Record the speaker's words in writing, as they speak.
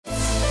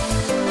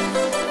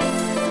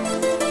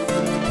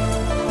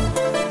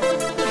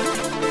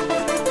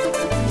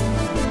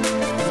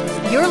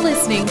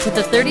listening to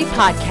the 30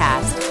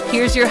 Podcast.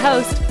 Here's your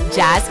host,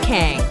 Jazz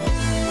Kang.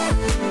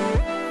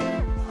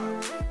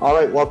 All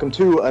right, welcome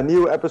to a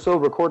new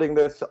episode. Recording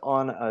this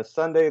on a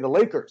Sunday. The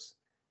Lakers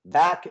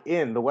back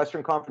in the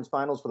Western Conference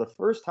Finals for the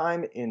first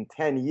time in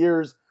 10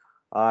 years.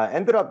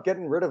 Ended up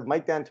getting rid of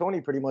Mike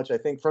D'Antoni pretty much, I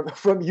think,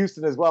 from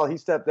Houston as well. He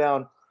stepped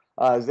down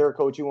as their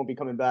coach. He won't be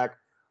coming back.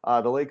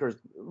 The Lakers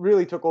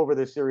really took over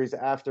this series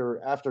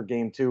after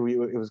Game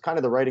 2. It was kind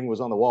of the writing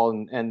was on the wall,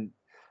 and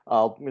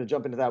I'm going to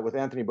jump into that with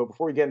Anthony. But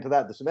before we get into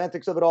that, the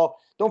semantics of it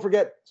all, don't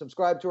forget,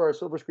 subscribe to our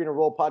Silver Screen and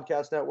Roll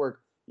podcast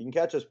network. You can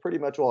catch us pretty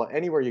much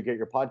anywhere you get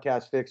your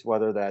podcast fix,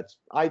 whether that's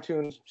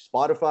iTunes,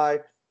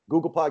 Spotify,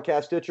 Google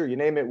Podcast, Stitcher, you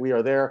name it, we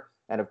are there.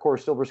 And of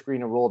course,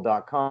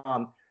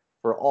 silverscreenandroll.com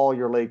for all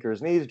your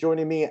Lakers needs.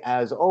 Joining me,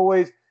 as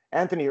always,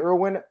 Anthony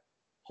Irwin,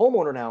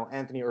 homeowner now,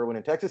 Anthony Irwin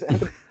in Texas.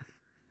 Anthony,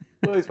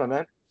 please, my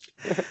man.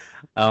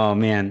 Oh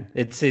man,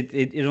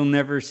 it'll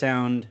never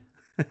sound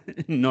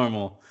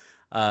normal,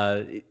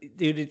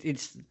 dude.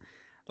 It's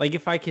like,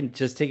 if I can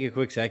just take a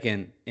quick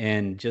second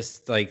and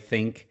just like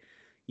think,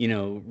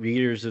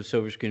 readers of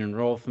Silver Screen and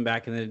Roll from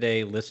back in the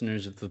day,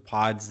 listeners of the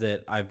pods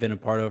that I've been a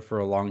part of for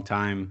a long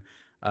time.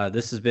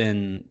 This has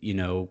been,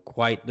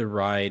 quite the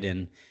ride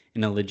and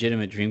a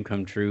legitimate dream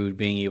come true,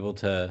 being able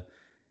to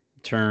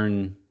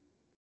turn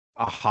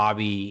a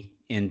hobby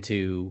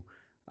into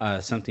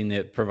something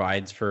that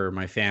provides for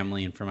my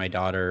family and for my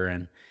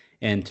daughter,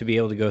 and to be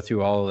able to go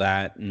through all of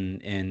that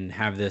and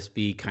have this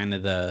be kind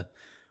of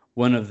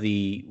one of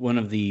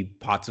the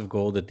pots of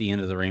gold at the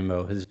end of the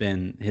rainbow has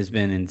been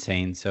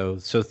insane. So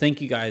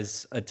thank you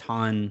guys a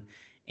ton,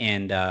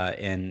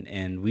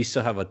 and we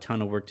still have a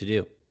ton of work to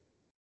do.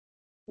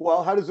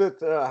 Well, how does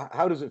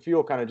it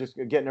feel kind of just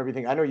getting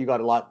everything? I know you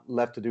got a lot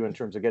left to do in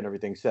terms of getting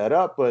everything set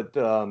up, but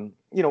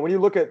when you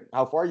look at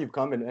how far you've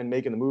come and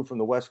making the move from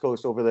the West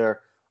Coast over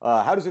there,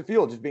 how does it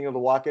feel just being able to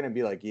walk in and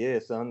be like, yeah,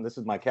 son, this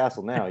is my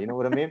castle now? You know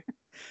what I mean?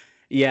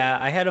 Yeah,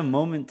 I had a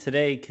moment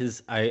today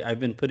because I've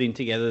been putting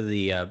together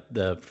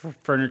the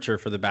furniture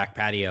for the back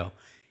patio,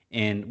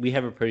 and we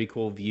have a pretty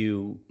cool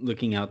view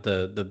looking out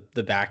the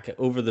back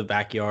over the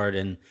backyard,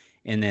 and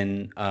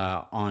then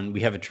we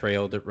have a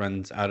trail that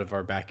runs out of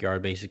our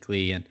backyard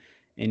basically, and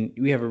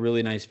we have a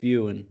really nice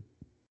view. And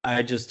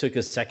I just took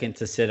a second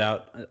to sit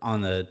out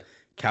on the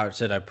couch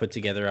that I put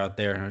together out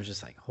there, and I was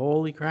just like,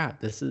 holy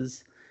crap, this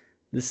is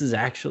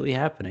actually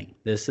happening.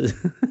 This is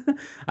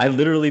I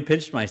literally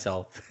pinched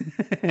myself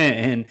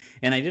and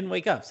I didn't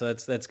wake up. So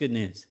that's good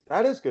news.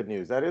 That is good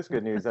news.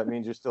 That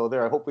means you're still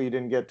there. Hopefully you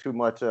didn't get too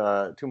much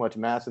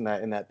mass in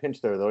that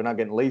pinch there, though. You're not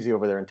getting lazy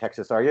over there in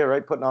Texas, are you?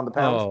 Right? Putting on the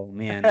pounds. Oh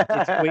man,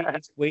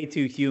 it's way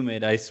too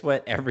humid. I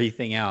sweat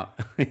everything out.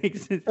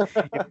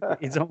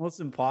 It's almost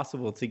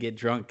impossible to get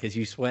drunk because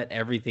you sweat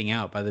everything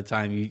out by the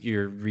time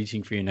you're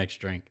reaching for your next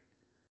drink.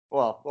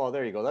 Well,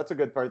 there you go. That's a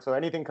good part. So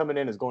anything coming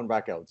in is going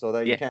back out. So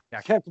that you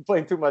can't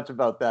complain too much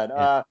about that.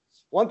 Yeah.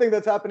 One thing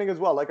that's happening as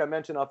well, like I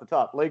mentioned off the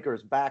top,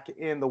 Lakers back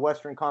in the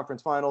Western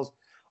Conference Finals.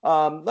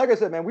 Like I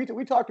said, man, we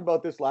talked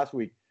about this last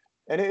week,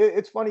 and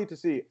it's funny to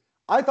see.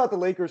 I thought the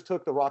Lakers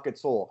took the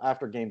Rockets' soul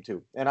after Game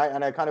 2, and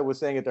I kind of was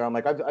saying it there. I'm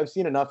like, I've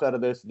seen enough out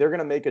of this. They're going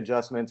to make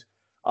adjustments.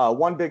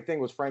 One big thing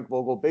was Frank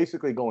Vogel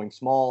basically going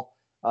small.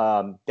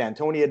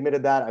 D'Antoni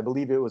admitted that. I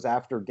believe it was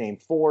after Game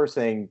 4,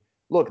 saying,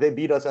 look, they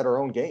beat us at our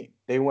own game.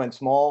 They went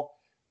small.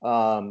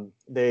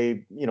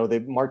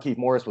 Markieff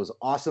Morris was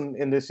awesome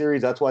in this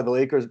series. That's why the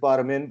Lakers brought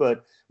him in.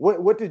 But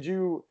what did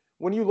you,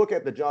 when you look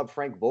at the job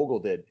Frank Vogel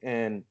did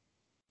and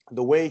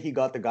the way he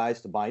got the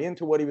guys to buy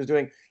into what he was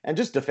doing, and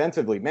just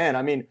defensively, man,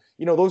 I mean,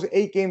 those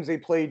 8 games they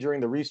played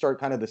during the restart,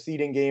 kind of the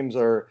seeding games,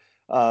 or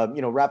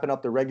wrapping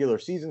up the regular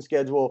season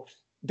schedule,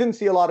 didn't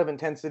see a lot of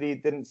intensity,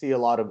 didn't see a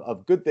lot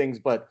of good things.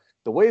 But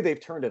the way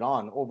they've turned it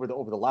on over the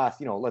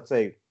last, let's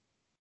say,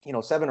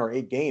 7 or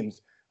 8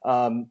 games.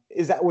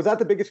 Was that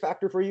the biggest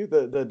factor for you,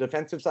 the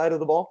defensive side of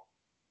the ball?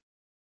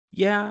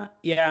 Yeah.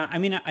 I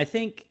mean, I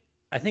think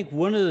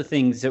one of the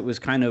things that was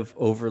kind of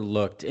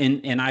overlooked,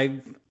 and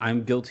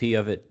I'm guilty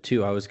of it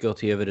too. I was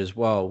guilty of it as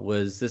well.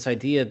 Was this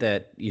idea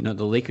that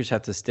the Lakers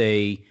have to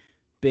stay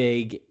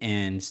big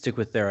and stick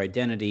with their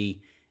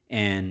identity,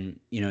 and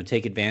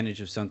take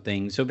advantage of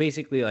something. So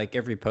basically, like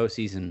every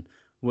postseason,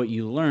 what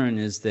you learn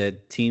is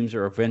that teams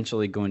are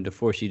eventually going to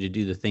force you to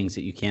do the things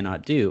that you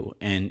cannot do.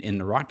 And in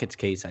the Rockets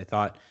case, I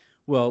thought,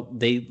 well,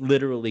 they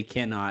literally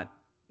cannot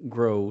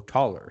grow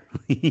taller.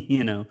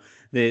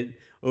 That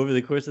over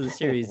the course of the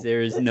series,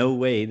 there is no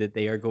way that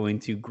they are going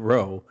to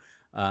grow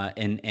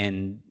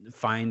and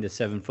find a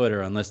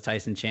 7-footer unless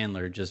Tyson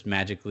Chandler just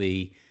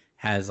magically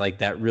has like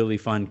that really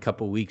fun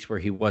couple weeks where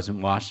he wasn't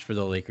washed for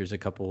the Lakers a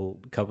couple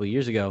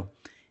years ago.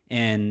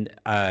 And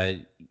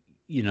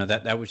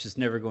that was just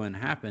never going to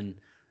happen.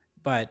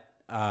 But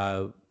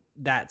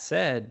that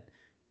said,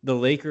 the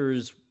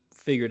Lakers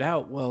figured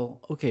out, well,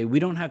 okay, we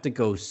don't have to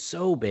go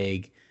so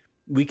big.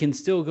 We can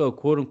still go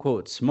quote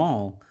unquote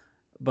small,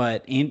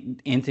 but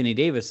Anthony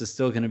Davis is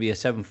still going to be a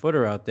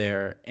 7-footer out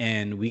there,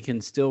 and we can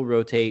still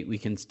rotate. We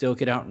can still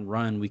get out and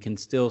run. We can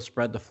still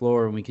spread the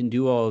floor, and we can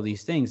do all of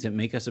these things that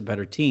make us a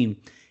better team.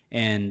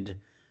 And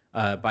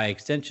by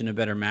extension, a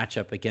better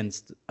matchup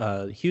against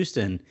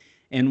Houston.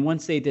 And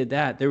once they did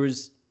that, there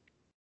was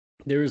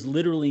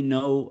literally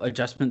no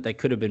adjustment that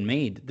could have been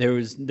made. There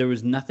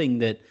was nothing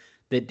that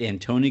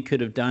D'Antoni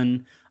could have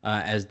done,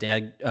 as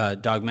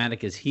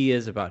dogmatic as he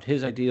is about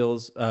his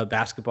ideals,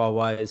 basketball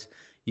wise.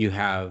 You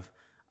have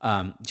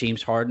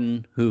James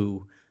Harden,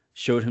 who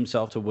showed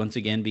himself to once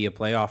again be a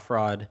playoff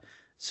fraud.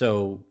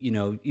 So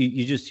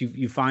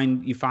you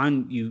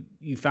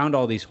found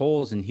all these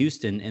holes in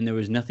Houston, and there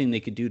was nothing they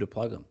could do to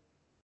plug them.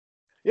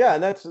 Yeah,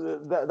 and that's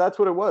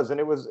what it was. And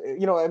it was,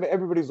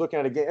 everybody's looking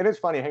at a game. And it's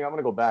funny. Hang on, I'm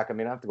going to go back. I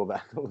mean, I have to go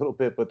back a little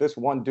bit. But this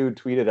one dude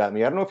tweeted at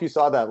me. I don't know if you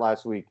saw that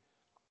last week.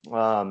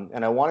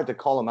 And I wanted to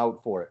call him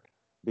out for it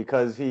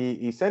because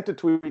he sent a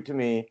tweet to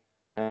me.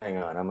 Hang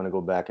on, I'm going to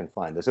go back and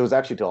find this. It was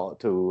actually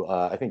to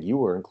I think you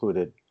were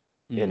included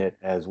in it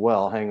as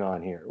well. Hang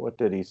on here. What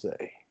did he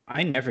say?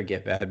 I never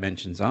get bad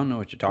mentions. I don't know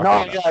what you're talking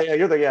about.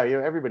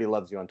 Everybody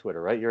loves you on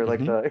Twitter, right? You're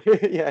like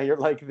you're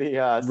like the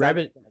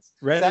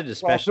Reddit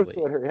especially.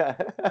 Twitter,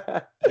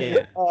 yeah.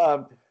 Yeah.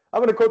 I'm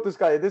going to quote this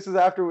guy. This is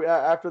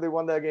after they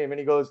won that game, and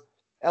he goes,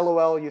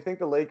 "LOL, you think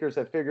the Lakers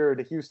have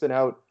figured Houston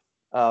out?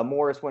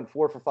 Morris went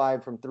 4 for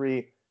 5 from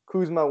 3.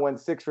 Kuzma went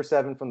 6 for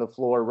 7 from the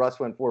floor.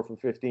 Russ went 4 for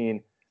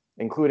 15,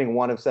 including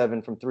 1 of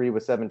 7 from 3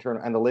 with 7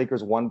 turnovers. And the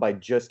Lakers won by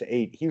just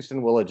 8.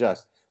 Houston will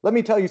adjust." Let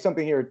me tell you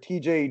something here,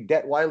 TJ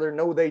Detweiler.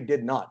 No, they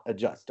did not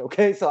adjust.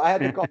 Okay, so I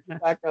had to call you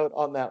back out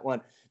on that one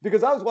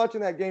because I was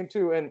watching that game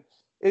too, and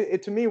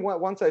it to me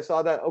once I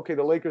saw that, okay,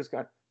 the Lakers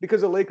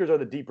because the Lakers are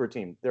the deeper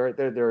team. They're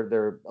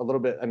a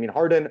little bit. I mean,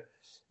 Harden,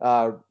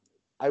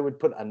 I would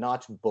put a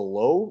notch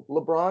below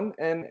LeBron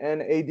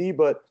and AD,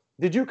 but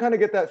did you kind of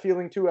get that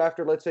feeling too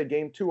after, let's say,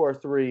 game 2 or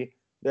 3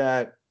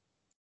 that,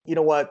 you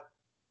know what,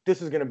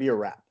 this is going to be a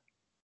wrap?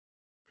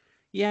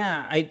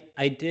 Yeah,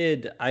 I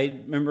did. I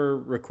remember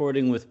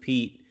recording with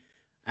Pete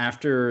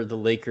after the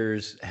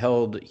Lakers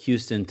held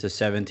Houston to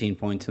 17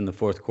 points in the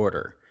fourth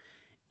quarter.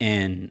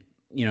 And,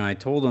 I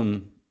told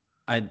him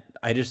I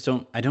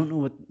don't know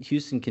what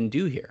Houston can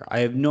do here. I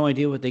have no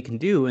idea what they can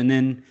do. And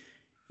then,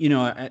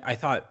 I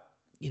thought,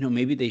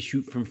 maybe they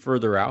shoot from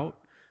further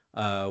out,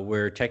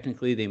 where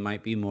technically they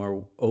might be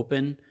more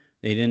open.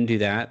 They didn't do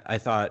that. I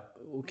thought,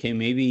 okay,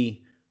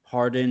 maybe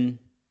Harden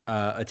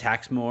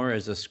attacks more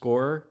as a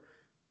scorer.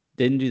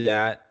 Didn't do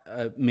that.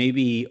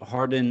 Maybe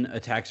Harden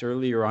attacks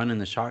earlier on in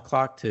the shot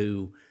clock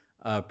to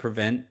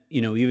prevent,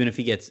 even if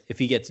he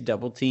gets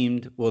double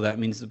teamed, well, that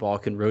means the ball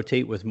can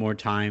rotate with more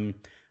time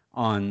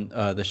on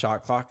the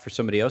shot clock for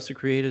somebody else to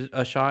create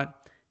a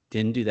shot.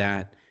 Didn't do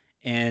that.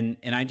 And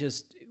I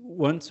just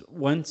once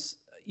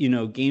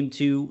game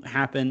 2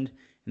 happened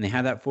and they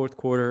had that fourth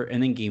quarter,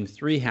 and then game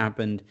 3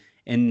 happened,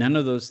 and none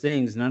of those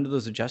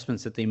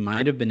adjustments that they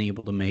might have been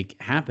able to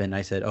make happened.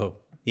 I said, oh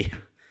yeah,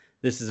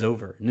 this is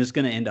over, and this is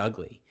going to end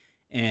ugly,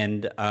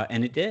 and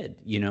it did,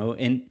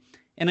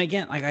 and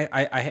again, like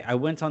I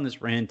went on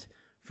this rant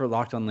for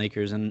Locked On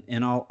Lakers, and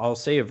I'll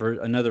say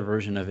another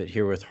version of it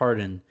here with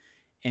Harden,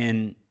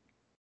 and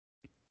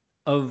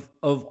of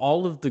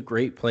all of the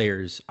great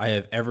players I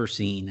have ever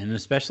seen, and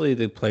especially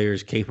the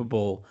players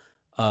capable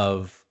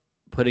of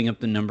putting up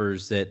the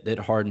numbers that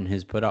Harden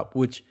has put up,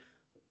 which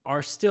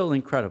are still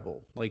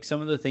incredible. Like, some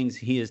of the things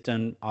he has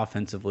done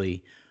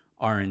offensively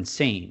are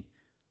insane,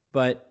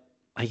 but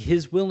like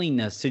his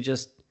willingness to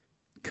just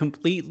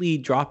completely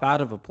drop out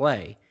of a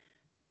play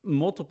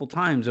multiple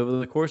times over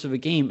the course of a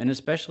game, and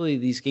especially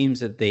these games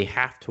that they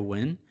have to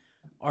win,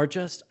 are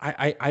just,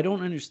 I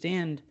don't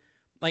understand.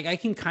 Like, I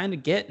can kind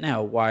of get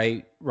now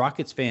why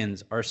Rockets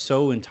fans are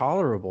so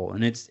intolerable,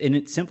 and it's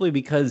simply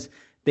because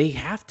they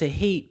have to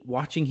hate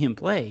watching him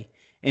play,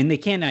 and they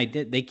can't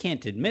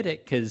admit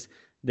it because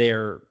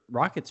they're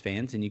Rockets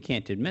fans, and you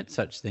can't admit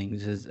such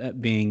things as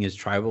being as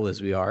tribal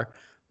as we are.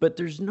 But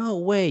there's no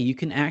way you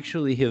can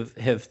actually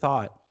have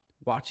thought,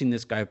 watching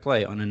this guy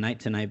play on a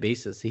night-to-night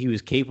basis, that he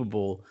was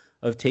capable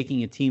of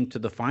taking a team to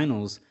the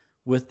finals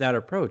with that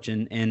approach.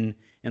 And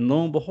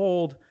lo and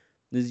behold,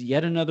 there's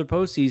yet another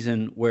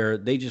postseason where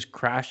they just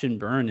crash and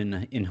burn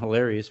in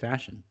hilarious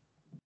fashion.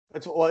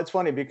 It's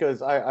funny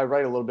because I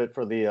write a little bit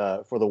for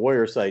the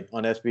Warrior site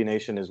on SB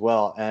Nation as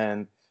well,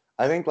 and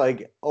I think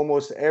like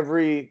almost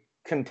every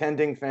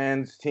contending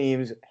fans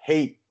teams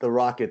hate the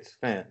Rockets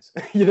fans.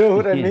 You know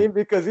what I mean?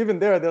 Because even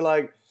there, they're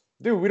like,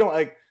 dude, we don't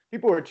like,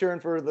 people are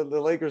cheering for the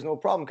Lakers, no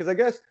problem. Because I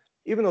guess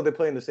even though they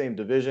play in the same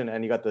division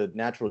and you got the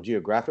natural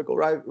geographical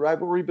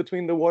rivalry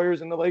between the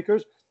Warriors and the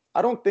Lakers,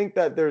 I don't think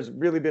that there's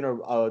really been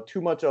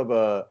too much of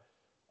a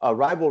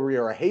rivalry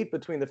or a hate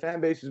between the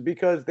fan bases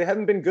because they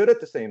haven't been good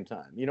at the same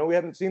time. We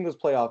haven't seen those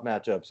playoff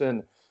matchups.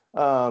 And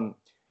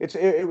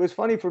it was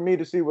funny for me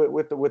to see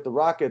with the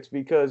Rockets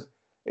because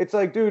it's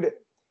like, dude,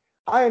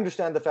 I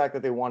understand the fact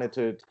that they wanted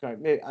to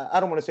I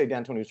don't want to say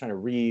D'Antoni was trying to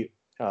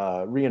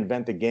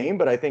reinvent the game,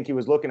 but I think he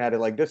was looking at it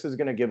like, this is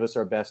going to give us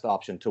our best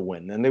option to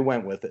win. And they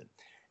went with it.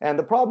 And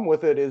the problem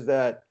with it is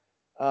that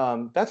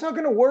that's not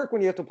going to work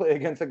when you have to play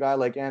against a guy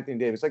like Anthony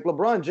Davis. Like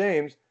LeBron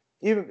James,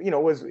 even,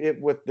 once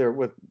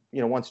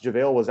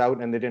JaVale was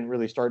out and they didn't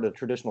really start a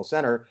traditional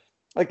center,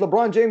 Like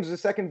LeBron James is the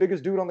second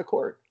biggest dude on the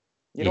court.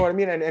 You know what I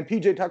mean? And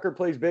PJ Tucker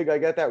plays big. I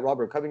get that.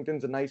 Robert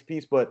Covington's a nice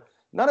piece, but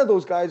none of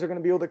those guys are going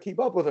to be able to keep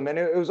up with him. And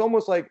it was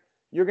almost like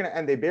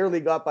and they barely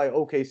got by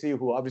OKC,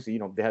 who obviously,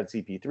 they had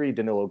CP3,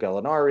 Danilo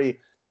Gallinari,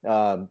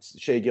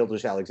 Shai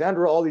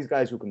Gilgeous-Alexander, all these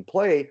guys who can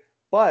play.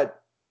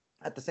 But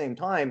at the same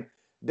time,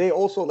 they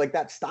also like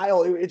that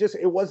style.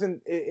 It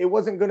wasn't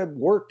going to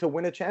work to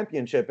win a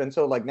championship. And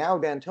so like now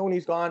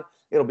D'Antoni's gone.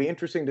 It'll be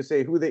interesting to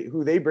see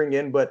who they bring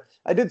in. But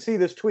I did see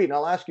this tweet, and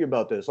I'll ask you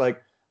about this.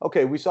 Like,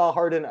 okay, we saw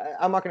Harden.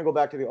 I'm not going to go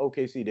back to the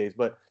OKC days,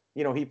 but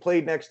he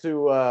played next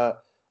to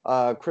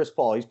Chris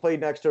Paul. He's played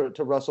next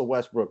to Russell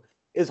Westbrook.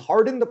 Is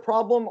Harden the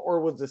problem,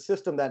 or was the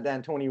system that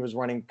D'Antoni was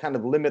running kind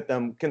of limit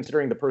them,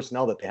 considering the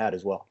personnel that they had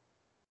as well?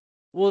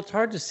 Well, it's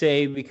hard to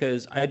say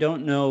because I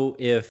don't know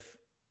if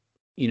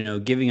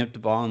giving up the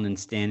ball and then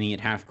standing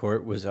at half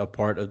court was a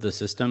part of the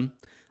system.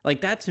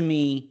 Like that to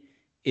me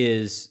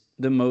is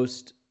the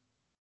most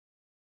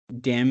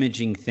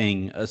damaging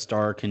thing a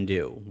star can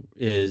do,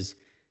 is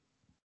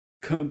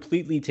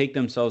completely take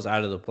themselves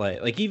out of the play.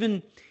 Like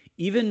even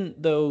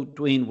though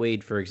Dwayne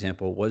Wade, for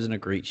example, wasn't a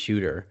great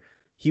shooter,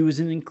 he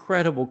was an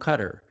incredible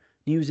cutter.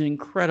 He was an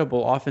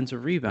incredible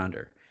offensive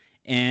rebounder.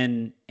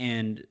 And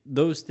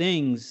those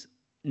things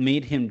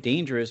made him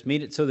dangerous,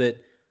 made it so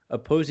that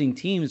opposing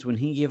teams, when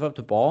he gave up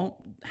the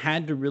ball,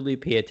 had to really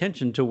pay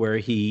attention to where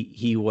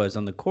he was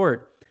on the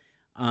court.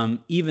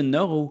 Even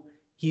though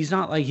he's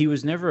not like, he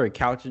was never a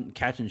catch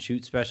and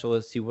shoot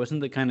specialist. He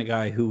wasn't the kind of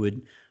guy who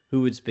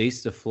would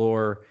space the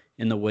floor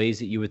in the ways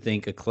that you would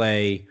think a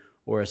Clay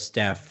or a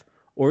Steph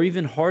or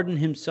even Harden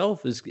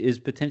himself is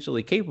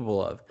potentially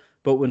capable of.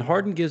 But when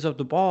Harden gives up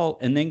the ball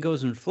and then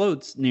goes and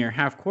floats near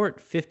half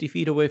court, 50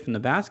 feet away from the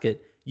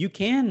basket, you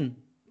can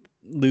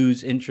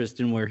lose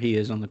interest in where he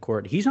is on the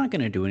court. He's not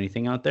going to do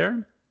anything out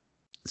there.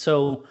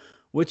 So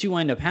what you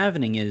wind up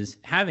having is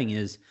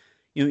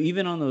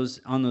even on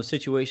those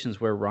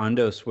situations where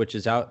Rondo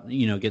switches out,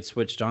 gets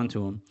switched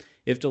onto him,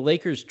 if the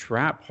Lakers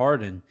trap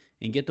Harden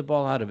and get the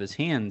ball out of his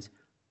hands,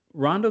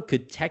 Rondo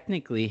could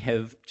technically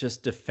have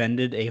just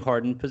defended a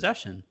Harden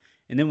possession.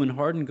 And then when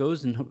Harden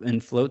goes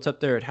and floats up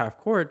there at half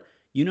court,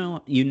 you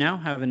now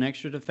have an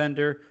extra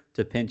defender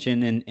to pinch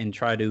in and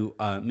try to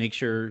make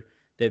sure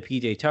that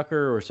PJ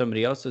Tucker or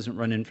somebody else doesn't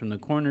run in from the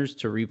corners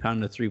to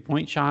rebound a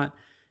 3-point shot.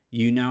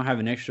 You now have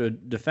an extra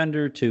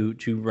defender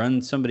to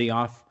run somebody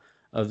off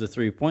of the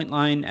 3-point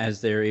line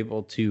as they're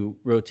able to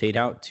rotate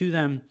out to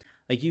them.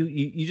 Like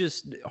you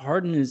just,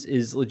 Harden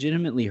is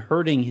legitimately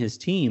hurting his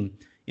team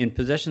in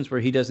possessions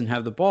where he doesn't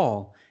have the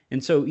ball.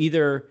 And so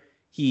either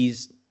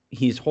he's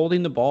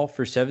holding the ball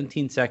for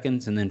 17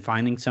 seconds and then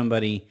finding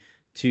somebody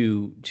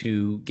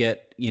to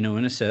get,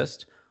 an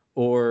assist,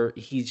 or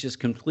he's just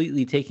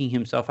completely taking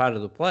himself out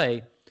of the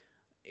play.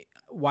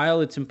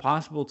 While it's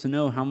impossible to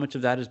know how much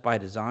of that is by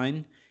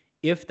design,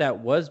 if that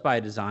was by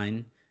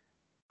design,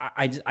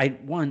 I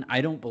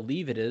don't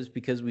believe it is,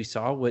 because we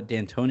saw what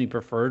D'Antoni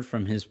preferred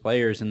from his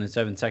players in the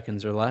 7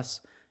 seconds or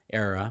less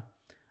era.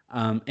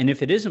 And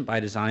if it isn't by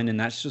design and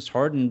that's just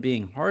Harden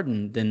being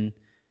Harden, then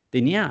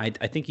yeah,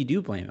 I think you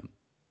do blame him.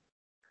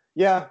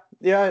 Yeah,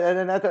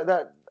 and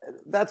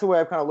that's the way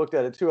I've kind of looked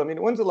at it too. I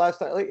mean, when's the last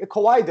time? Like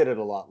Kawhi did it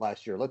a lot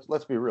last year.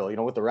 Let's be real.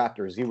 With the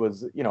Raptors, he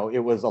was,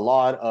 it was a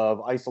lot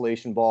of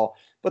isolation ball.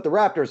 But the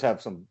Raptors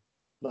have some,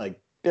 like,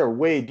 they're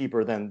way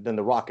deeper than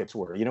the Rockets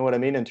were. You know what I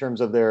mean, in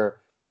terms of their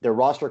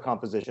roster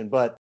composition.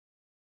 But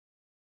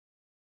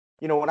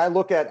when I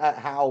look at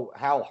how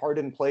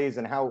Harden plays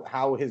and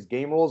how his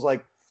game rolls,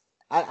 like,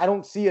 I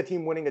don't see a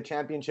team winning a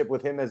championship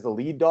with him as the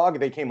lead dog.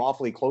 They came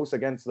awfully close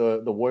against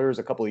the Warriors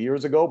a couple of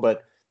years ago,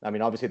 but I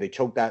mean, obviously they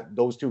choked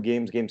those two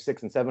games, games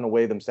 6 and 7,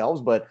 away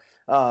themselves. But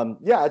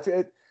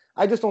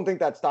I just don't think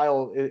that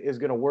style is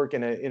going to work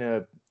in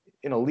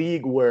a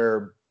league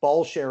where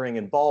ball sharing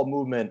and ball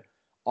movement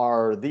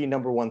are the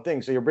number one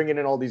thing. So you're bringing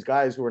in all these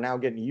guys who are now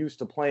getting used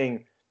to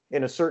playing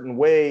in a certain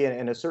way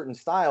and a certain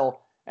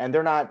style, and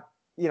they're not.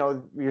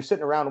 You're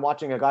sitting around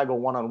watching a guy go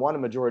one-on-one a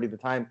majority of the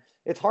time.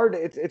 It's hard.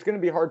 It's going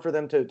to be hard for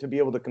them to be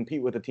able to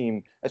compete with a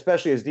team,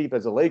 especially as deep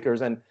as the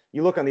Lakers. And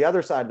you look on the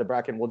other side of the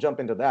bracket, and we'll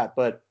jump into that.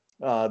 But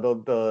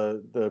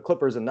the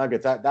Clippers and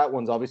Nuggets, that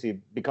one's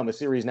obviously become a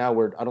series now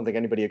where I don't think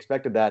anybody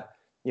expected that,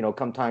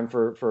 come time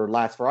for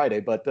last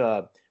Friday. But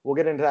we'll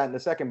get into that in a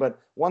second. But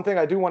one thing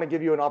I do want to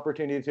give you an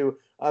opportunity to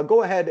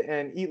go ahead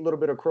and eat a little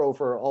bit of crow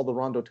for all the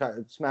Rondo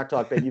smack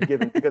talk that you've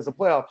given, because the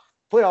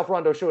playoff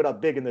Rondo showed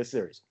up big in this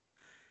series.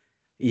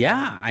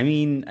 Yeah, I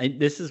mean,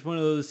 this is one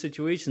of those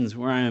situations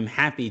where I am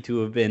happy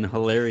to have been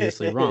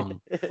hilariously wrong,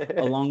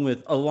 along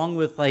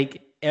with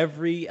like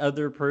every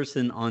other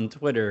person on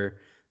Twitter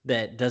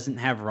that doesn't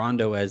have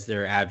Rondo as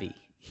their Abby.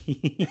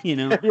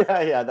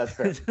 Yeah, that's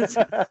fair.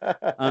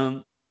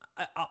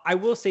 I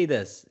will say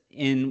this,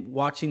 in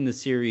watching the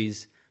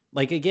series,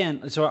 like,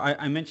 again, so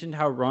I mentioned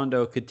how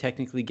Rondo could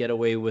technically get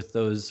away with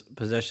those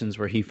possessions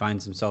where he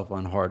finds himself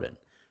on Harden.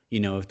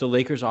 If the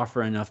Lakers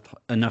offer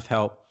enough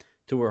help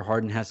to where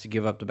Harden has to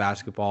give up the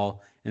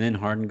basketball and then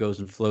Harden goes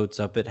and floats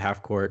up at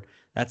half court,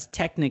 that's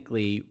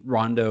technically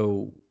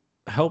Rondo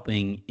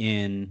helping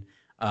in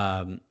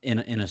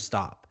in a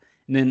stop.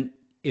 And then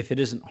if it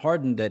isn't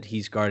Harden that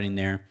he's guarding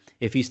there,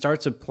 if he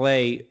starts a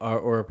play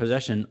or a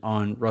possession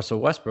on Russell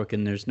Westbrook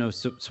and there's no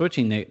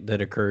switching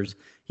that occurs,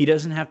 he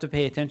doesn't have to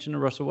pay attention to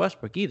Russell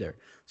Westbrook either.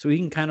 So he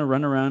can kind of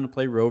run around and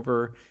play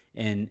rover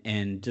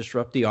and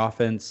disrupt the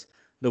offense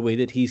the way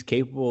that he's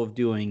capable of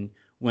doing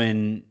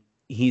when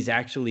he's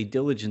actually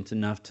diligent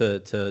enough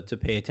to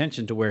pay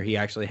attention to where he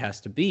actually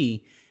has to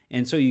be.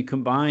 And so you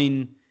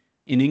combine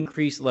an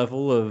increased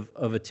level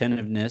of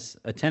attentiveness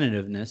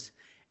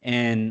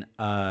and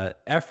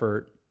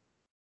effort,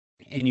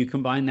 and you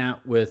combine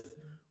that with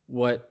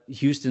what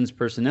Houston's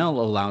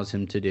personnel allows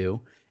him to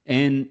do.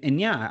 And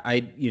yeah,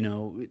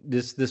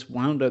 this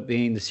wound up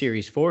being the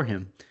series for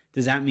him.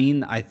 Does that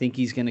mean I think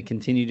he's going to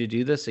continue to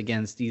do this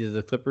against either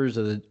the Clippers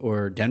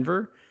or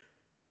Denver?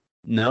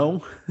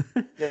 No.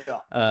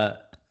 Yeah.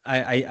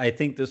 I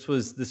think this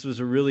was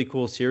a really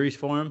cool series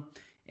for him.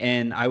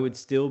 And I would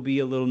still be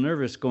a little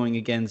nervous going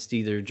against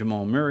either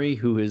Jamal Murray,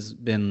 who has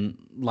been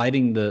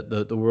lighting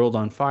the world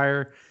on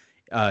fire.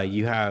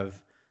 You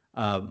have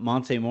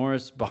Monte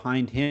Morris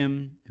behind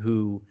him,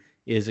 who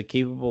is a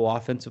capable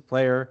offensive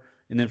player.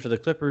 And then for the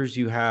Clippers,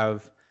 you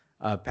have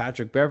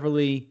Patrick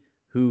Beverley,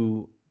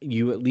 who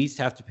you at least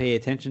have to pay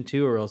attention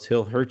to, or else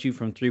he'll hurt you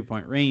from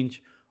three-point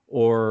range,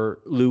 or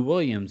Lou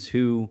Williams,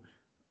 who,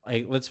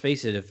 let's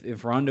face it,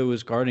 if Rondo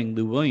is guarding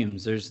Lou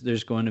Williams,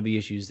 there's going to be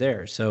issues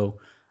there. So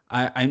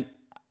I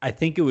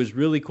think it was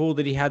really cool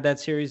that he had that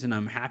series, and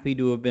I'm happy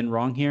to have been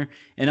wrong here.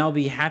 And I'll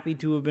be happy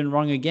to have been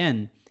wrong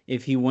again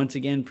if he once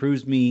again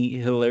proves me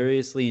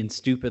hilariously and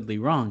stupidly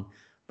wrong.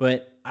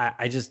 But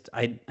I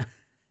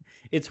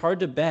it's hard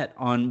to bet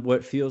on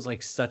what feels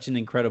like such an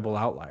incredible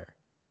outlier.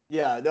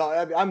 Yeah, no,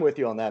 I'm with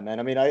you on that, man.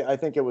 I mean, I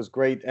think it was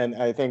great, and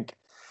I think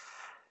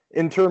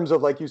in terms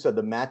of, like you said,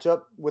 the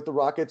matchup with the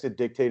Rockets, it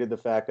dictated the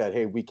fact that,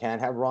 hey, we can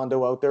have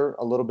Rondo out there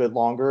a little bit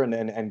longer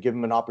and give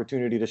him an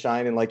opportunity to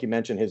shine. And like you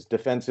mentioned, his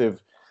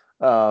defensive,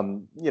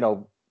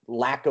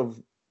 lack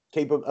of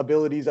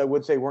capabilities, I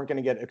would say, weren't going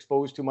to get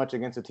exposed too much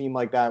against a team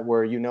like that,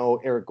 where,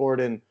 Eric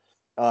Gordon,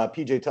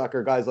 PJ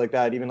Tucker, guys like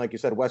that, even like you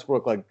said,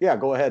 Westbrook, like, yeah,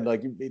 go ahead.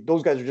 Like,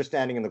 those guys are just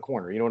standing in the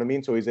corner. You know what I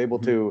mean? So he's able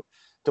to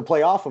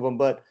play off of them.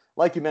 But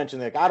like you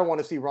mentioned, like, I don't want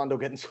to see Rondo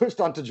getting switched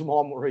onto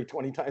Jamal Murray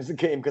 20 times a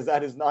game, because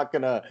that is not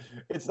gonna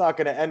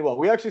end well.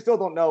 We actually still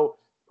don't know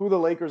who the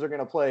Lakers are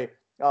gonna play.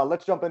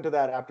 Let's jump into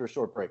that after a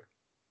short break.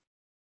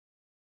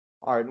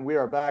 All right, and we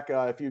are back.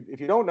 If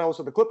you don't know,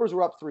 so the Clippers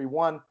were up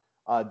 3-1.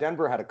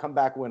 Denver had a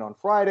comeback win on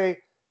Friday.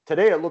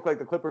 Today it looked like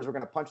the Clippers were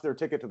going to punch their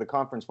ticket to the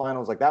conference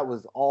finals. Like, that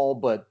was all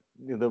but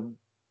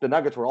the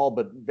Nuggets were all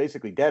but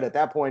basically dead at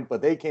that point.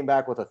 But they came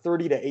back with a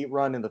 30-8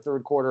 run in the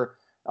third quarter.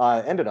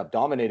 Ended up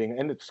dominating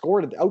and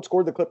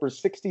outscored the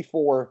Clippers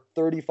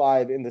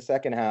 64-35 in the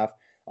second half.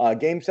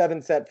 Game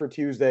 7 set for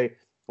Tuesday.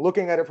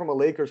 Looking at it from a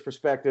Lakers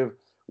perspective,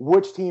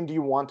 which team do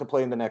you want to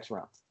play in the next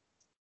round?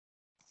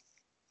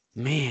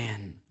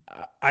 Man,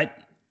 I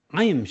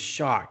am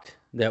shocked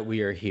that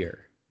we are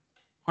here.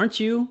 Aren't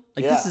you?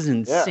 Like, Yeah, this is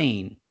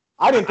insane. Yeah.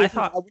 I didn't think I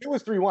thought when it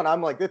was 3-1.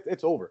 I'm like,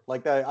 it's over.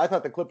 Like, I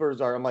thought the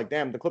Clippers are. I'm like,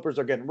 damn, the Clippers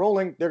are getting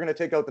rolling. They're going to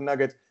take out the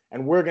Nuggets,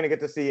 and we're going to get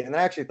to see. And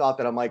I actually thought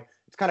that, I'm like,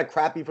 it's kind of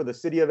crappy for the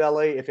city of LA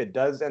if it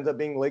does end up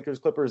being Lakers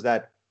Clippers,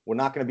 that we're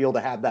not going to be able to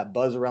have that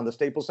buzz around the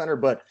Staples Center.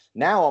 But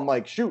now I'm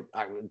like, shoot,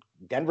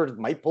 Denver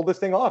might pull this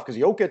thing off,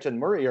 because Jokic and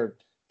Murray are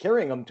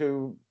carrying them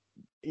to,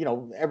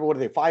 what are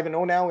they,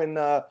 5-0 now in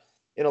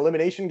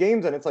elimination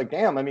games, and it's like,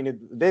 damn. I mean,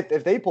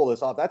 if they pull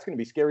this off, that's going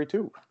to be scary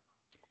too.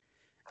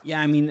 Yeah,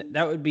 I mean,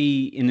 that would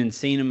be an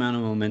insane amount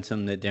of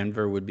momentum that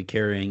Denver would be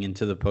carrying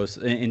into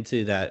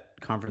into that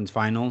conference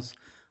finals.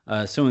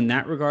 So in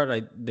that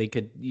regard,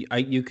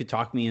 you could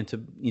talk me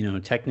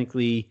into,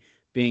 technically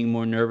being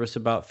more nervous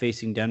about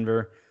facing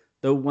Denver.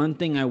 The one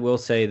thing I will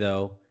say,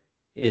 though,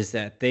 is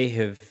that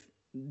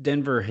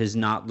Denver has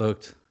not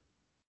looked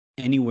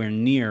anywhere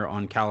near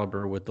on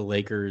caliber with the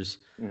Lakers,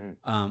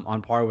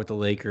 on par with the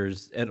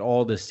Lakers at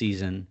all this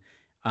season.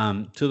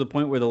 To the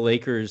point where the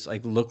Lakers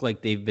look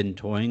like they've been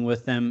toying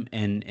with them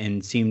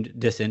and seemed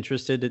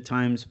disinterested at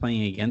times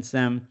playing against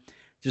them,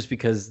 just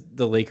because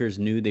the Lakers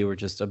knew they were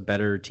just a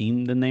better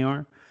team than they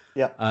are.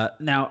 Yeah.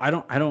 Now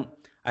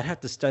I'd have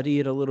to study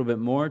it a little bit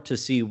more to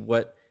see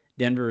what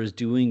Denver is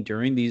doing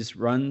during these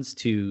runs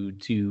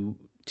to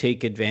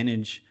take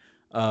advantage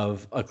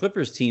of a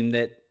Clippers team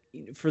that,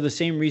 for the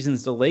same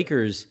reasons the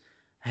Lakers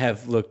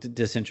have looked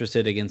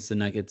disinterested against the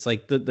Nuggets.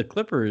 Like, the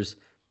Clippers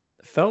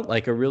felt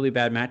like a really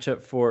bad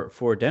matchup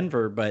for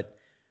Denver, but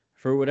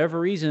for whatever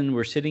reason,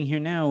 we're sitting here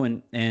now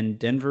and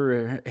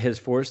Denver has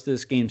forced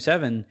this Game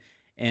 7,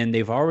 and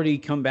they've already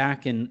come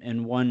back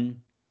and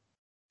won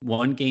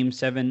Game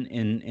 7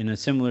 in a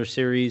similar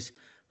series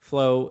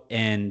flow.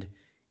 And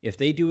if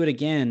they do it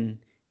again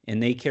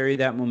and they carry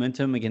that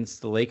momentum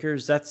against the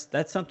Lakers, that's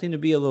something to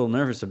be a little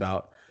nervous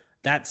about.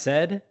 That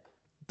said,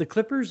 the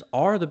Clippers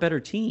are the better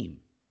team.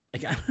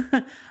 Like,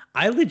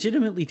 I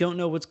legitimately don't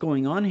know what's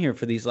going on here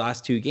for these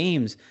last two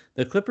games.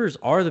 The Clippers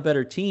are the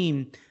better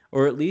team,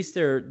 or at least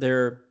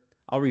they're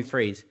I'll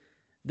rephrase.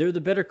 they're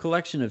the better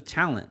collection of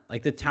talent.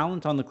 Like the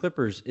talent on the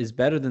Clippers is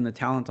better than the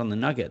talent on the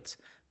Nuggets.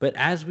 But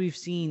as we've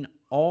seen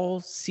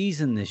all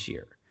season this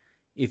year,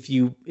 if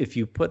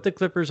you put the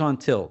Clippers on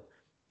tilt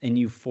and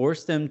you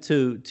force them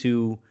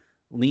to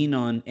lean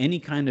on any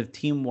kind of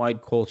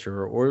team-wide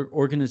culture or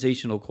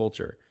organizational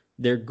culture,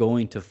 they're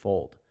going to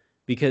fold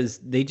because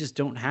they just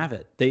don't have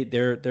it.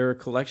 They're a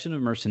collection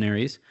of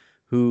mercenaries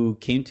who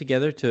came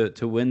together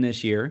to win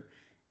this year,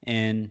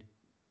 and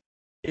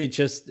it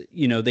just,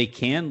 they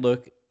can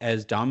look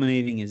as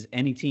dominating as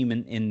any team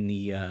in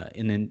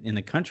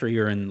the country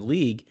or in the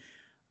league,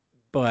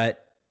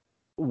 but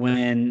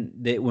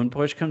when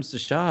push comes to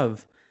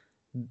shove,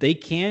 they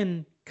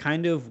can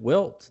kind of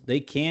wilt. They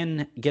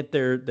can get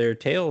their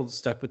tails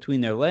stuck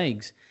between their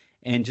legs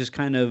and just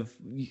kind of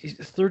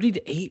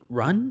 30-8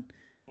 run.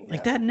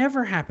 Like that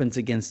never happens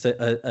against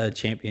a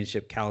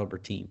championship caliber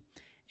team,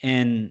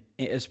 and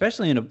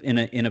especially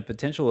in a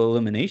potential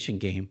elimination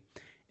game.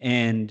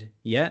 And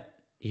yet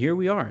here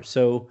we are.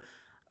 So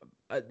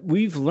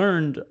we've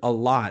learned a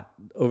lot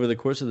over the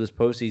course of this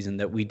postseason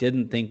that we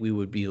didn't think we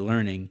would be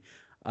learning.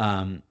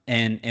 And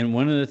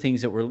one of the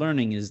things that we're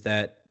learning is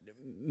that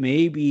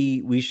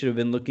maybe we should have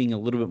been looking a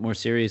little bit more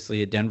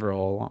seriously at Denver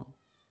all along.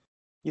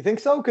 You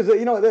think so? Because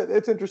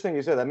it's interesting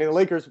you said that. I mean, the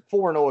Lakers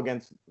 4-0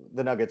 against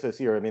the Nuggets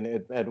this year. I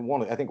mean, I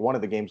think one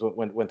of the games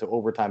went to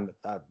overtime,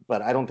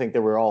 but I don't think they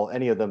were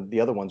any of them. The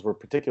other ones were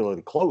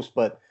particularly close.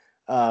 But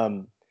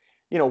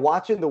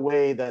watching the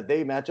way that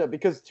they match up,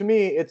 because to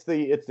me, it's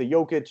the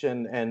Jokic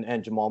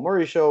and Jamal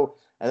Murray show,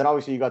 and then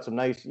obviously you got some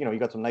nice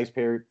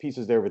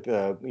pieces there with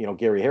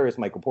Gary Harris,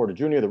 Michael Porter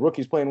Jr. The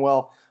rookie's playing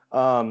well.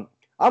 I'm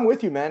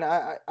with you, man.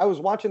 I was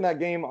watching that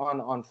game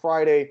on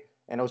Friday.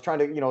 And I was trying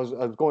to, I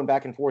was going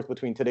back and forth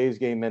between today's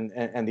game and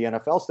the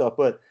NFL stuff.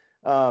 But,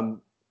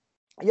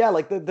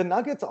 like the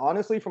Nuggets,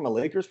 honestly, from a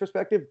Lakers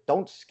perspective,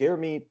 don't scare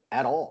me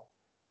at all.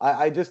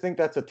 I just think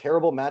that's a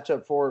terrible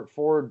matchup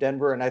for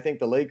Denver. And I think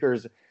the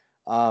Lakers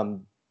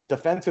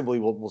defensively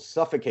will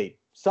suffocate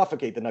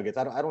the Nuggets.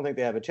 I don't think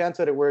they have a chance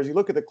at it. Whereas you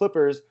look at the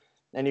Clippers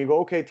and you go,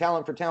 okay,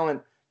 talent for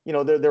talent,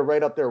 they're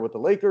right up there with the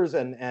Lakers.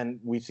 And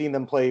we've seen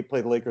them play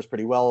the Lakers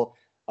pretty well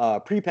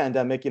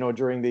pre-pandemic,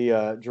 during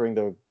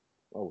the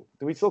do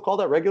we still call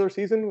that regular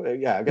season?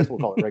 Yeah, I guess we'll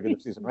call it regular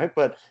season, right?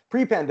 But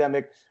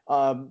pre-pandemic,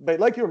 but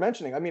like you were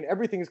mentioning, I mean,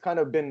 everything's kind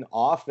of been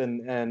off,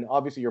 and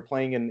obviously you're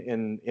playing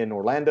in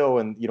Orlando,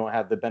 and you don't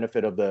have the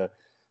benefit of the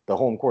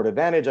home court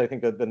advantage. I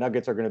think that the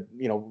Nuggets are going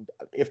to,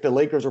 if the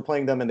Lakers are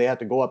playing them and they have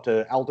to go up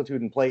to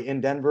altitude and play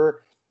in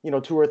Denver,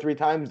 2 or 3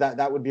 times,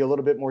 that would be a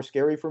little bit more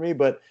scary for me.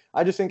 But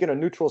I just think in a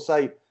neutral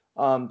site,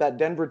 that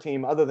Denver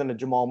team, other than a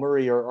Jamal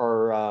Murray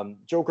or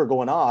Joker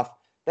going off,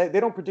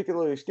 they don't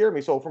particularly scare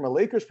me. So from a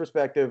Lakers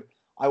perspective,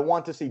 I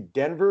want to see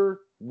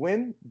Denver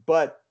win.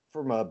 But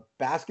from a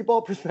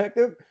basketball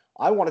perspective,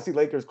 I want to see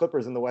Lakers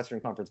Clippers in the Western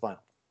Conference Final.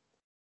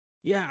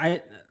 Yeah,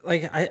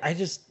 I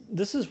just,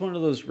 this is one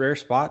of those rare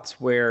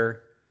spots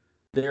where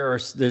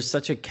there's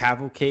such a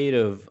cavalcade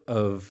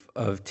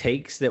of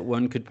takes that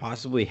one could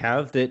possibly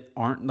have that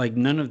aren't, like,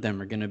 none of them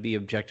are going to be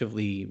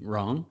objectively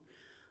wrong.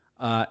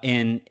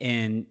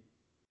 And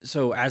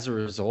so as a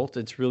result,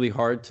 it's really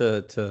hard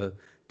to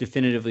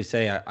definitively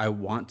say I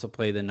want to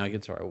play the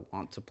Nuggets or I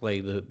want to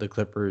play the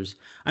Clippers.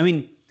 I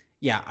mean,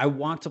 yeah, I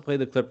want to play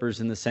the Clippers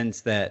in the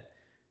sense that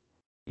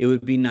it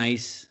would be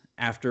nice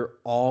after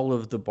all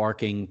of the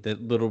barking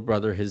that little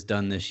brother has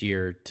done this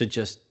year to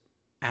just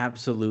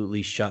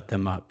absolutely shut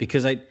them up.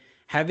 Because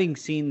having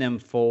seen them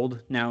fold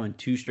now in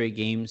 2 straight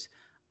games,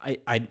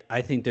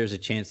 I think there's a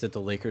chance that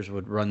the Lakers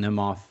would run them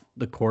off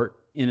the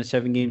court in a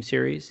 7-game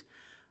series.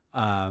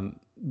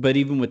 But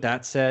even with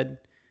that said,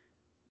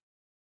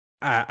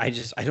 I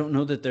don't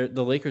know that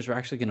the Lakers are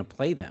actually going to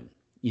play them.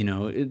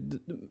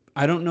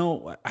 I don't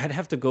know. I'd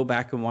have to go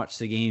back and watch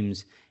the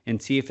games and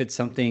see if it's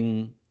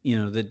something,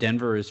 that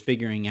Denver is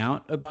figuring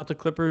out about the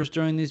Clippers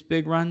during these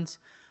big runs,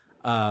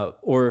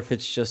 or if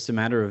it's just a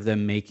matter of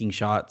them making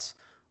shots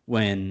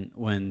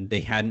when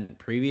they hadn't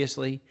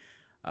previously.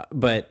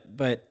 But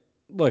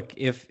look,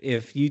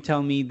 if you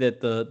tell me that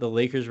the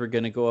Lakers were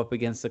going to go up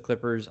against the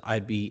Clippers,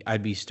 I'd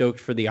be stoked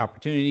for the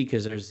opportunity,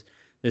 because there's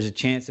a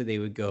chance that they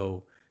would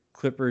go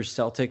Clippers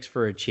Celtics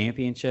for a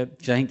championship.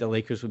 I think the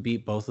Lakers would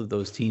beat both of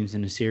those teams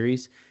in a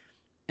series,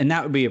 and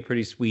that would be a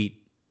pretty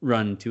sweet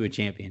run to a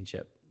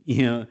championship.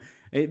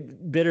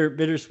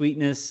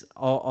 Bittersweetness,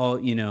 all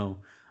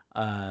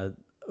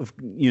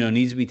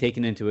needs to be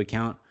taken into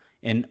account,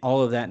 and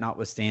all of that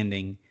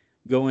notwithstanding,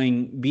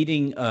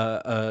 beating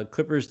a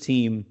Clippers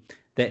team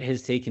that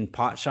has taken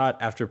pot shot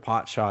after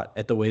pot shot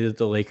at the way that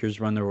the Lakers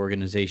run their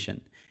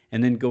organization,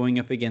 and then going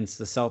up against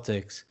the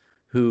Celtics,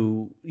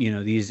 who,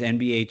 these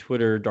NBA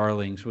Twitter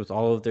darlings with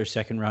all of their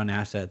second round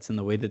assets and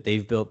the way that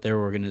they've built their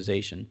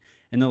organization,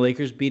 and the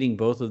Lakers beating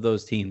both of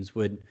those teams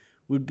would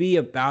be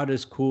about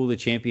as cool a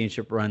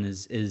championship run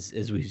as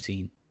we've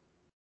seen.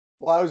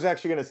 Well, I was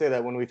actually going to say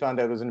that when we found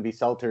out it was going to be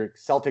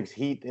Celtics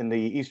Heat in the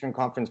Eastern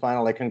Conference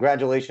Final, like,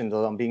 congratulations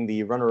on being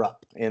the runner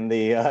up in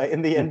the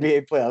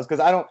NBA playoffs.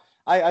 Because I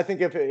I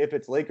think if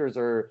it's Lakers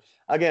or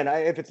again,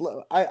 I think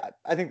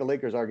the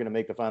Lakers are going to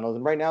make the finals,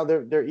 and right now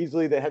they're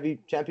easily the heavy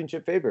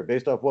championship favorite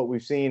based off what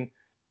we've seen,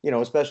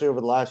 especially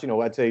over the last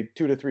I'd say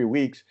 2 to 3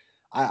 weeks.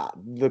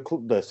 The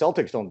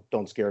Celtics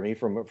don't scare me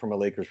from a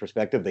Lakers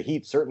perspective. The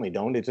Heat certainly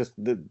don't. It's just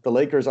the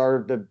Lakers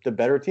are the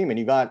better team, and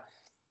you got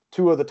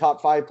two of the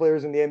top 5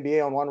 players in the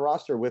NBA on one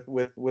roster with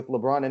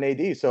LeBron and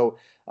AD. So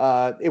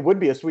it would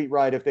be a sweet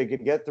ride if they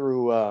could get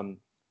through.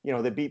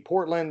 They beat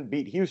Portland,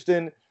 beat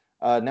Houston.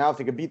 Now if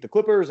they could beat the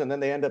Clippers and then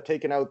they end up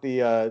taking out the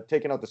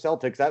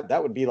Celtics,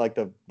 that would be like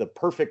the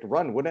perfect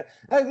run, wouldn't it?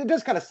 It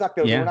does kind of suck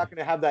though. Yeah. We're not going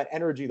to have that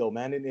energy though,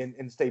 man,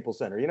 in Staples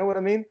Center. You know what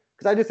I mean?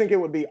 Because I just think it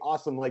would be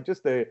awesome, like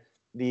just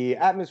the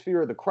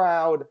atmosphere, the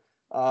crowd,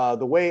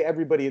 the way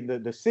everybody,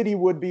 the city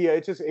would be.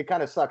 It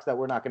kind of sucks that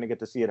we're not going to get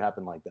to see it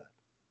happen like that.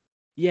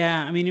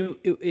 Yeah, I mean,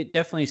 it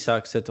definitely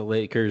sucks that the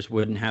Lakers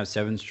wouldn't have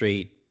 7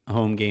 straight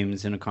home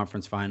games in a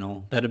conference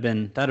final. That'd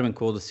have been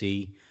cool to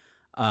see.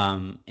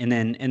 And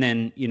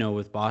then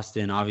with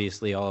Boston,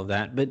 obviously all of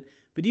that. But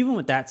even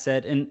with that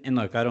said, and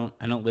look, I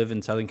don't live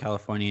in Southern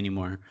California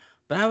anymore.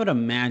 But I would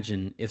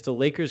imagine if the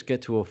Lakers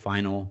get to a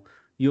final,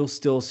 you'll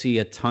still see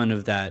a ton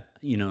of that.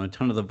 A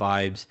ton of the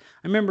vibes.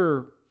 I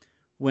remember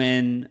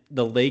when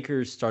the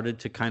Lakers started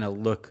to kind of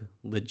look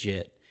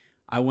legit.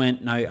 I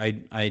went and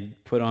I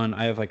put on,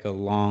 I have like a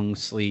long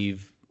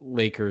sleeve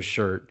Lakers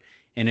shirt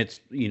and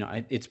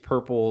it's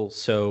purple.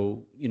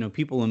 So,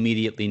 people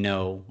immediately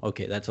know,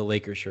 okay, that's a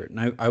Lakers shirt.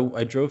 And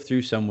I drove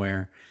through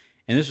somewhere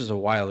and this was a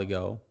while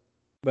ago,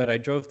 but I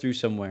drove through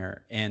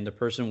somewhere and the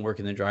person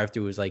working the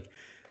drive-thru was like,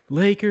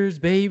 Lakers,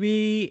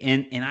 baby.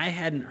 And I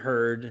hadn't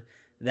heard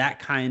that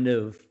kind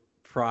of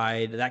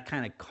pride, that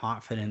kind of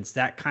confidence,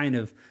 that kind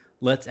of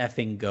let's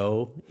effing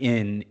go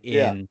in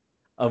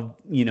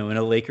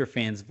a Laker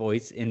fan's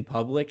voice in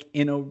public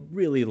in a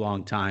really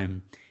long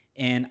time.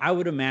 And I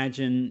would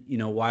imagine,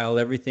 while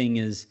everything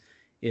is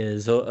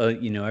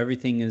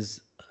everything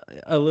is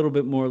a little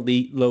bit more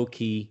low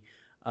key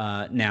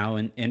now,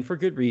 and for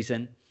good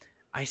reason,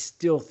 I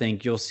still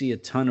think you'll see a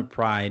ton of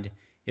pride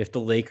if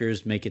the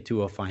Lakers make it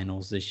to a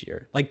finals this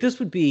year. Like this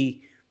would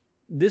be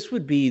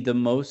the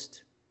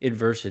most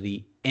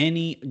adversity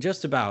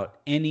just about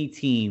any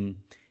team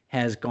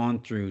has gone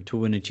through to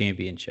win a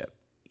championship.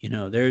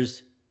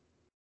 There's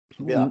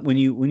when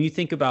you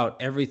think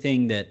about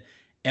everything that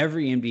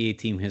every NBA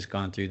team has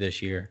gone through this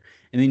year,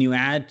 and then you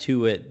add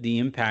to it the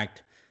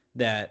impact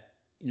that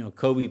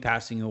Kobe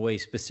passing away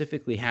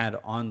specifically had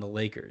on the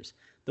Lakers.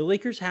 The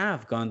Lakers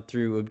have gone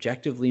through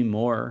objectively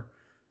more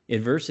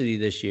adversity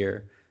this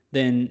year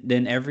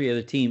than every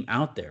other team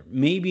out there.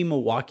 Maybe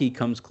Milwaukee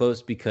comes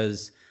close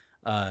because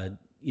that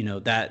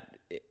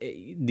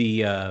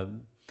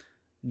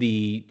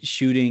the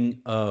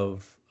shooting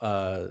of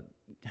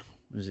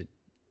was it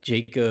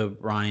Jacob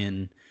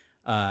Ryan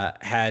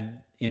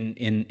had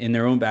in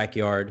their own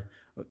backyard,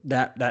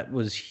 that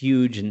was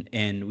huge,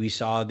 and we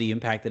saw the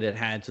impact that it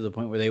had to the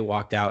point where they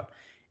walked out.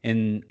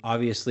 And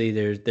obviously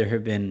there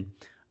have been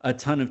a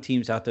ton of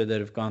teams out there that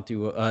have gone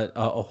through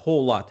a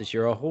whole lot this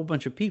year, a whole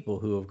bunch of people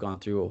who have gone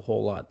through a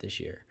whole lot this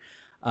year.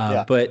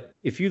 But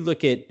if you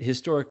look at,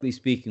 historically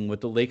speaking,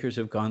 what the Lakers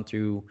have gone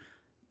through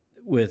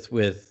with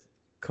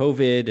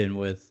COVID and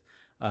with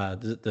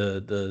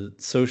the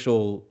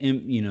social,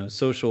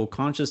 social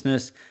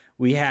consciousness,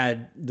 we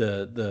had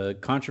the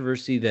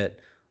controversy that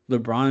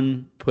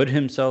LeBron put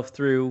himself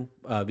through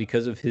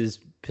because of his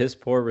piss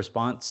poor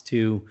response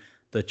to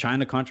the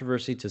China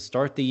controversy to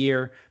start the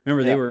year.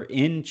 Remember, they were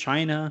in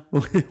China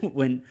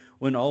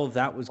when all of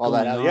that was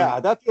going on. Yeah,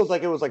 that feels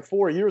like it was like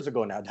 4 years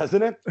ago now,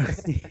 doesn't it?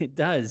 It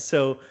does.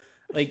 So,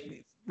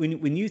 like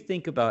when you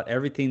think about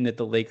everything that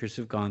the Lakers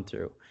have gone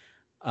through,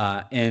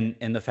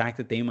 and the fact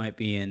that they might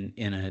be in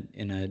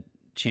a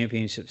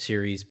championship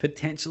series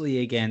potentially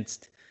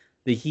against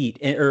the Heat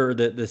or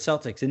the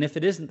Celtics, and if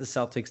it isn't the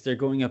Celtics, they're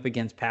going up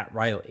against Pat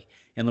Riley,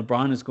 and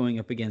LeBron is going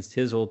up against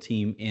his old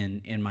team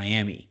in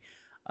Miami.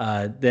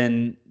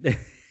 Then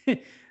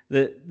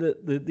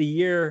the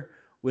year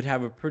would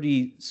have a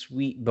pretty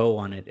sweet bow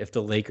on it if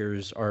the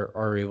Lakers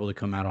are able to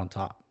come out on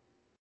top.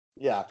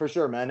 Yeah, for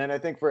sure, man. And I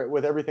think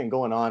with everything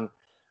going on,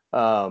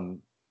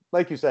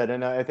 like you said,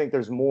 and I think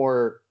there's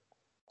more.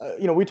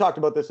 We talked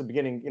about this at the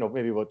beginning,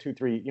 maybe about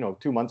 2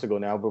 months ago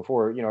now,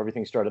 before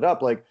everything started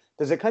up. Like,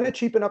 does it kind of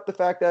cheapen up the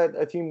fact that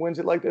a team wins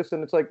it like this?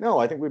 And it's like, no,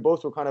 I think we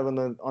both were kind of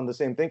on the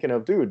same thinking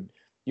of, dude,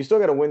 you still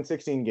got to win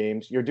 16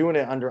 games. You're doing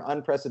it under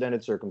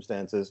unprecedented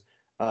circumstances.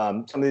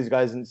 Some of these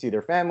guys didn't see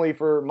their family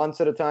for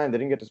months at a time. They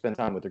didn't get to spend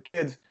time with their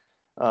kids.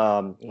 We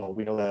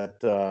know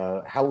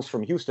that House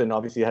from Houston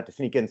obviously had to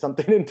sneak in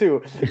something into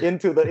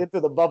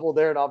the bubble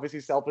there, and obviously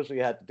selfishly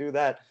had to do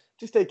that.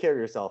 Just take care of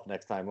yourself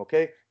next time,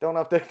 okay? Don't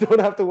have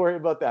to worry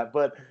about that.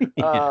 But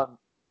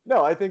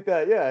no, I think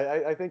that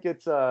I think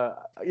it's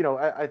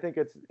I think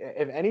it's,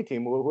 if any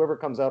team, whoever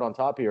comes out on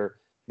top here,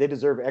 they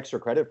deserve extra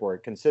credit for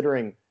it,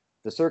 considering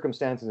the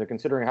circumstances and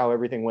considering how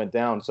everything went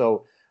down.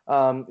 So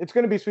it's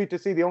going to be sweet to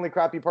see. The only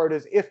crappy part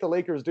is if the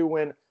Lakers do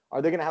win,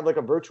 Are they going to have like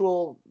a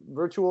virtual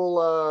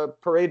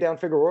parade down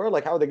Figueroa?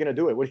 Like, how are they going to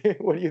do it? What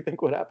do you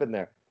think would happen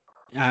there?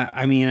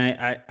 I mean,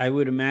 I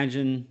would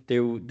imagine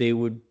they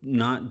would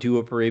not do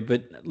a parade,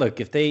 but look,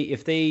 if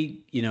they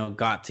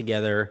got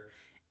together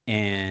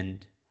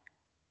and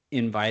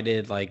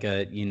invited like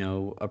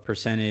a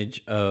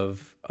percentage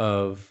of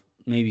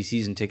maybe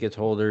season tickets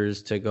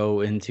holders to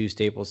go into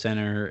Staples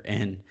Center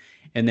and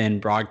then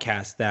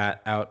broadcast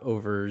that out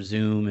over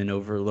Zoom and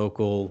over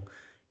local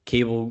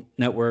cable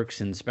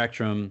networks and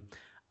Spectrum,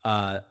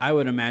 I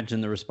would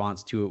imagine the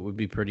response to it would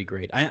be pretty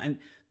great.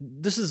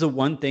 This is the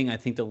one thing I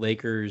think the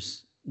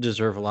Lakers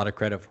deserve a lot of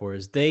credit for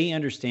is they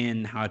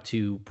understand how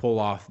to pull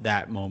off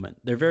that moment.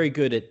 They're very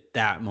good at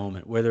that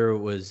moment, whether it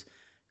was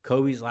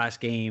Kobe's last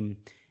game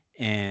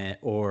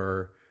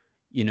or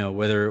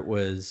whether it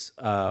was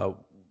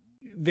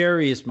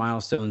various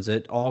milestones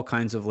that all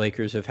kinds of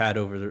Lakers have had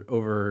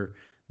over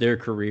their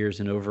careers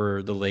and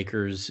over the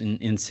Lakers'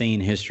 insane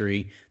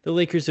history. The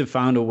Lakers have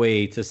found a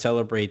way to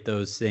celebrate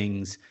those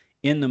things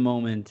in the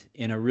moment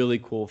in a really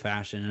cool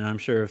fashion. And I'm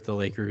sure if the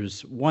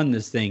Lakers won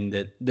this thing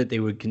that they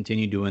would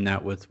continue doing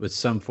that with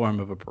some form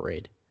of a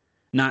parade.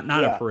 Not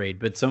a parade,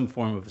 but some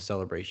form of a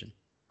celebration.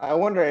 I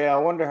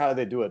wonder how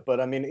they do it. But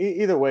I mean,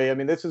 either way, I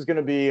mean, it's going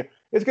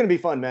to be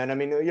fun, man. I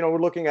mean,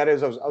 we're looking at it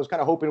as I was kind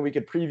of hoping we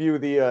could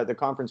preview the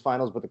conference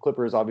finals, but the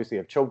Clippers obviously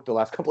have choked the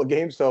last couple of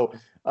games. So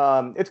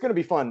it's going to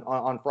be fun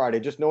on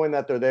Friday, just knowing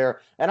that they're there.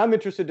 And I'm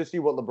interested to see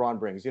what LeBron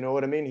brings. You know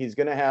what I mean? He's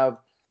going to have,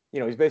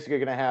 he's basically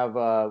going to have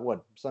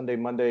Sunday,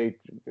 Monday,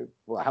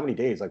 how many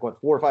days? Like 4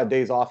 or 5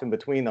 days off in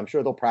between. I'm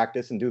sure they'll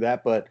practice and do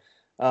that, but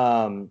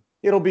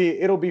it'll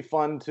be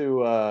fun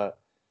to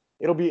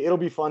it'll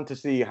be fun to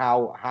see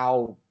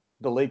how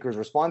the Lakers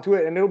respond to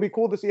it, and it'll be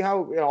cool to see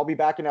how I'll be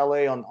back in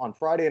LA on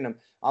Friday, and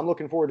I'm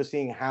looking forward to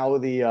seeing how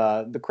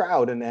the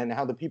crowd and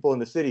how the people in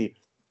the city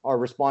are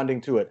responding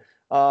to it.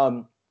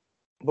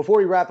 Before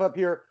we wrap up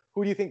here,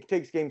 who do you think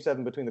takes Game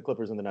 7 between the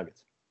Clippers and the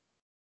Nuggets?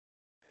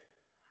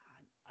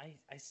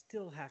 I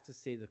still have to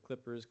say the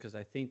Clippers because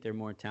I think they're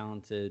more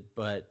talented,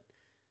 but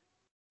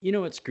you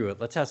know what? Screw it.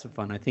 Let's have some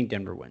fun. I think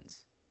Denver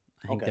wins.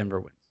 I think Denver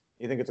wins.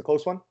 You think it's a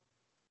close one?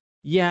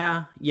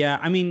 Yeah.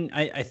 I mean,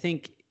 I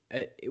think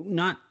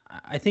not.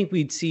 I think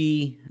we'd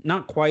see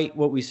not quite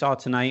what we saw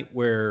tonight,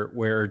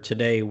 where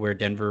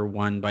Denver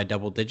won by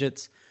double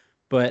digits,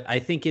 but I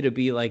think it'd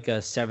be like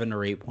a 7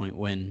 or 8 point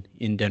win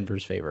in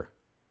Denver's favor.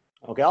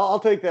 Okay, I'll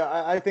take that.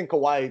 I think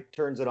Kawhi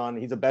turns it on.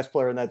 He's the best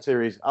player in that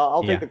series.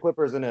 I'll take the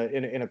Clippers in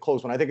a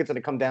close one. I think it's going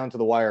to come down to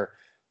the wire,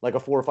 like a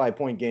 4 or 5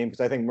 point game, because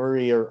I think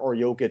Murray or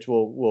Jokic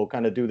will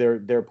kind of do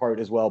their part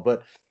as well.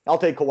 But I'll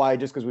take Kawhi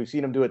just because we've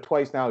seen him do it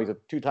twice now. He's a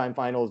 2-time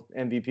Finals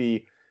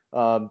MVP.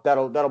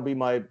 That'll be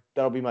my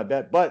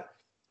bet. But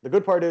the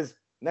good part is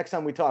next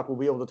time we talk, we'll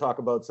be able to talk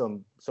about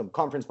some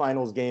conference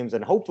finals games,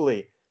 and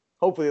hopefully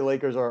the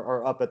Lakers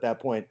are up at that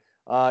point.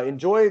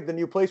 Enjoy the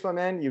new place, my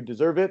man. You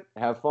deserve it.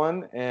 Have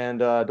fun, and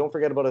don't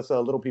forget about us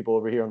little people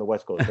over here on the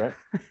West Coast, right?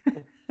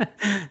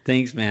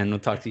 Thanks, man. We'll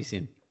talk to you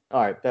soon.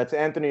 All right, that's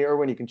Anthony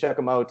Irwin. You can check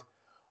him out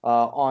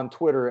on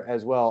Twitter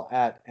as well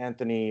at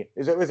Anthony.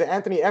 Is it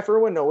Anthony F.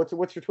 Irwin? No,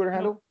 what's your Twitter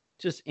handle?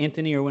 Just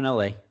Anthony Irwin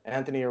LA.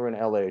 Anthony Irwin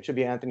LA. It should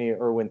be Anthony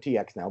Irwin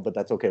TX now, but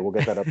that's okay. We'll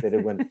get that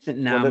updated when.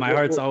 My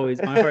heart's always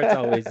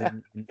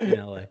in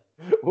LA.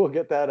 We'll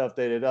get that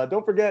updated.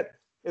 Don't forget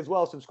as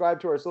well,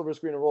 subscribe to our Silver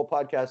Screen and Roll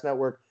podcast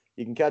network.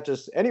 You can catch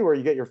us anywhere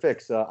you get your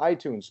fix: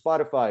 iTunes,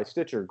 Spotify,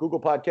 Stitcher, Google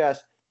Podcasts.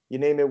 You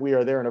name it, we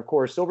are there. And of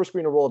course,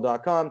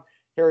 silverscreenandroll.com.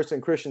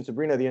 Harrison, Christian,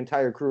 Sabrina, the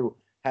entire crew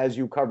has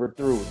you covered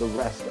through the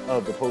rest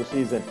of the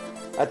postseason.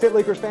 That's it,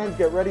 Lakers fans.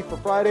 Get ready for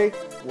Friday.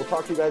 We'll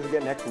talk to you guys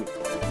again next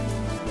week.